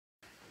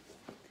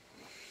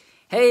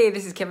Hey,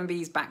 this is Kevin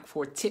Bees back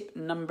for tip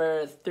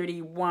number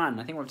 31.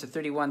 I think we're up to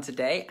 31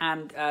 today.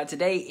 And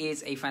today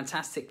is a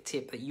fantastic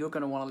tip that you're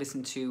going to want to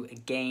listen to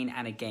again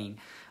and again.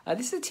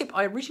 This is a tip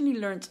I originally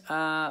learned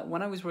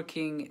when I was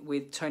working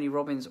with Tony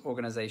Robbins'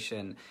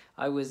 organization.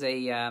 I was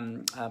a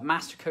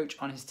master coach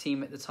on his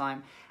team at the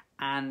time.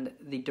 And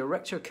the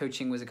director of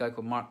coaching was a guy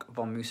called Mark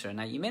von Musser.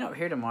 Now, you may not have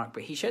heard of Mark,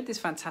 but he shared this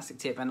fantastic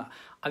tip, and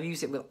I've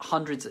used it with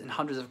hundreds and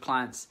hundreds of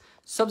clients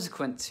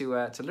subsequent to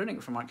learning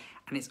it from Mark,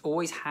 and it's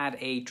always had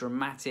a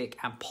dramatic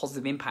and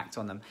positive impact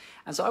on them.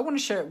 And so I want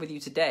to share it with you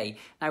today.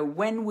 Now,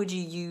 when would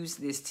you use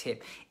this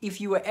tip?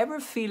 If you were ever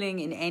feeling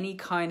in any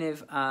kind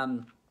of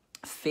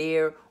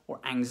fear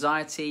or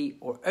anxiety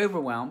or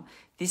overwhelm,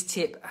 this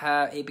tip,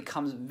 it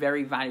becomes a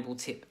very valuable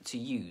tip to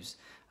use.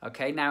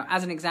 Okay, now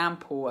as an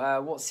example,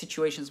 what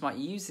situations might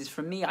you use this?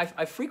 For me,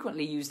 I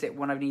frequently used it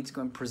when I need to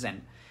go and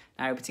present.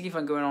 Now, particularly if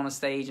I'm going on a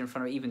stage in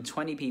front of even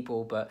 20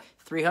 people, but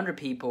 300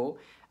 people,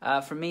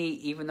 for me,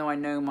 even though I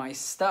know my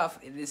stuff,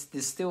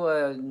 there's still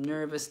a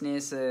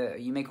nervousness,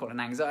 you may call it an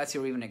anxiety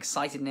or even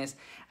excitedness,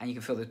 and you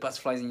can feel those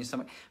butterflies in your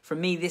stomach. For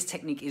me, this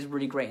technique is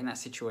really great in that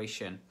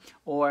situation.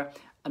 Or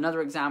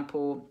another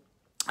example,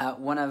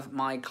 one of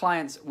my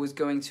clients was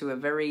going to a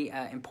very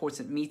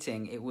important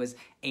meeting. It was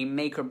a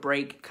make or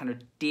break kind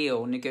of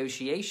deal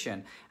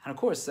negotiation. And of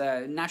course,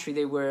 naturally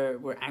they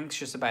were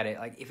anxious about it.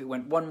 Like if it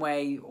went one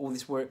way, all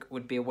this work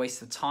would be a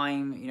waste of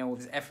time, you know, all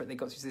this effort they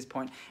got to this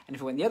point. And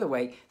if it went the other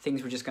way,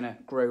 things were just going to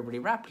grow really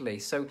rapidly.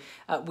 So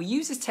we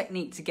use this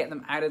technique to get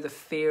them out of the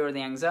fear or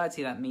the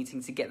anxiety of that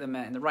meeting, to get them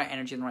in the right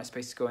energy and the right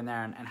space to go in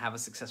there and have a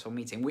successful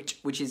meeting,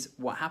 which is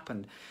what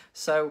happened.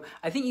 So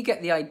I think you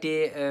get the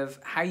idea of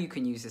how you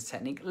can use this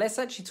technique. Let's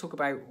actually talk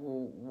about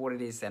what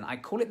it is then. I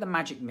call it the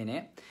magic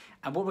minute.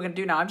 And what we're going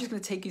to do now, I'm just going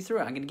to take you through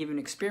it. I'm going to give you an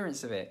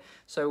experience of it.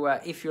 So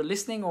if you're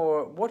listening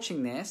or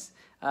watching this,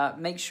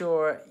 make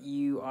sure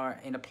you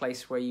are in a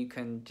place where you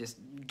can just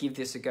give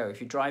this a go.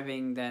 If you're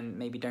driving, then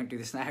maybe don't do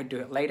this now, do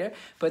it later.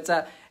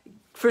 But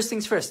first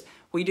things first,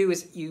 what you do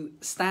is you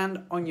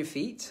stand on your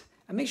feet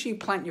and make sure you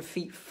plant your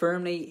feet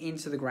firmly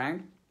into the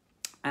ground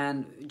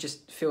and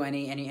just feel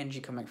any energy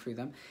coming through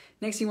them.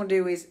 Next thing you want to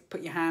do is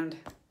put your hand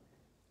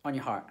on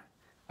your heart.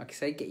 Okay,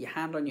 so get your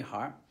hand on your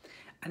heart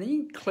and then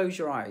you close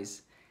your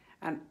eyes.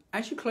 And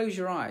as you close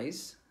your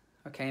eyes,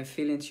 okay, and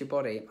feel into your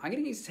body, I'm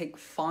going to get you to take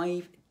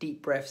 5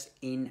 deep breaths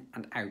in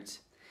and out.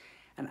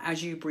 And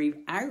as you breathe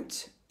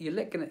out, you're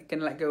going to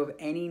let go of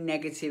any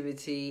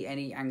negativity,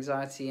 any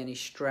anxiety, any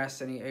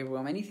stress, any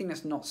overwhelm, anything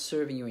that's not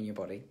serving you in your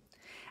body.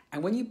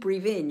 And when you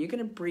breathe in, you're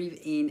going to breathe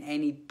in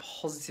any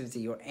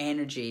positivity or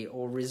energy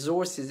or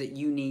resources that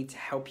you need to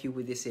help you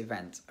with this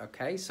event,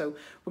 okay? So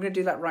we're going to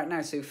do that right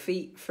now. So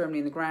feet firmly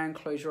in the ground,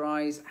 close your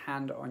eyes,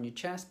 hand on your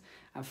chest,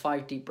 and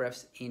 5 deep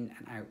breaths in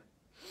and out.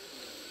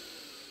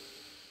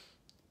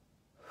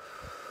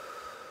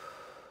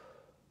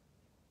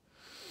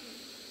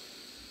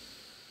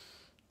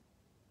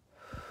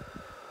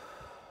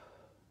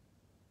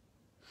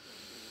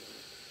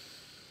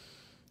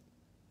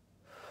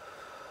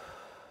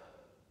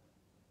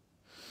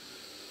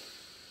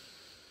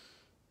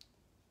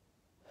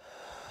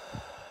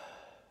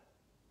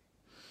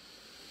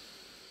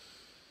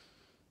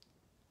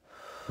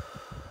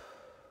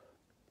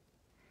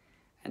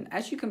 And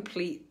as you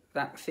complete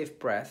that 5th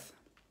breath,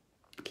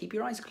 keep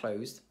your eyes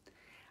closed.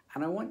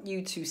 And I want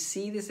you to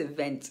see this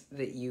event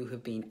that you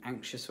have been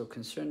anxious or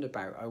concerned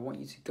about. I want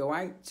you to go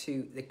out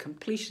to the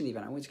completion of the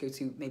event. I want you to go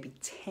to maybe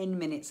 10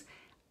 minutes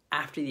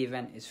after the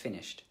event is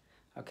finished,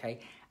 okay?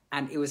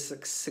 And it was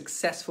a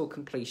successful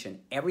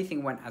completion.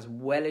 Everything went as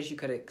well as you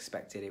could have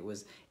expected. It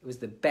was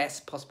the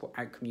best possible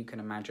outcome you can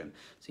imagine.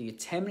 So you're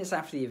 10 minutes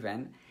after the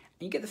event,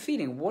 and you get the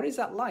feeling, what is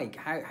that like?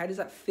 How does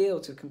that feel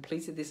to have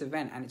completed this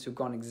event and it to have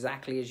gone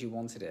exactly as you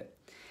wanted it?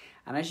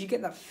 And as you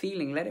get that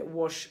feeling, let it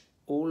wash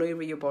all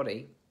over your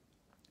body.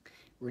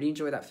 Really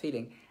enjoy that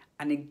feeling.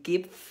 And then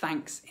give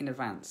thanks in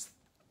advance.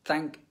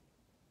 Thank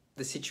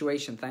the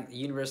situation, thank the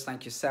universe,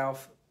 thank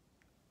yourself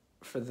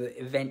for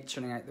the event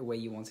turning out the way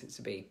you want it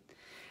to be.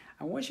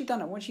 And once you've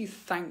done it, once you've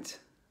thanked,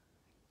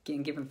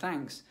 getting given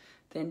thanks,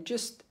 then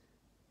just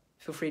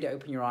feel free to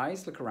open your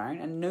eyes, look around,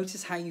 and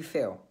notice how you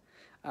feel.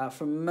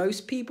 For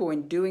most people,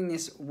 in doing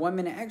this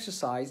 1-minute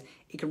exercise,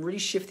 it can really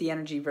shift the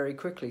energy very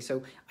quickly.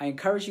 So I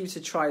encourage you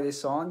to try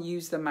this on,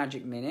 use the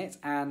magic minute.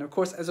 And of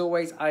course, as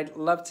always, I'd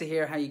love to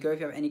hear how you go. If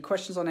you have any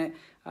questions on it,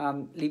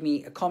 leave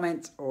me a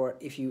comment. Or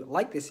if you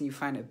like this and you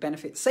find it a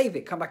benefit, save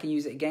it, come back and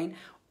use it again,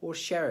 or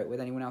share it with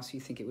anyone else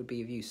you think it would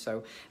be of use.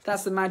 So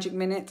that's the magic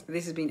minute.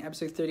 This has been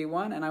episode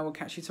 31, and I will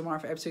catch you tomorrow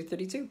for episode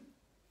 32.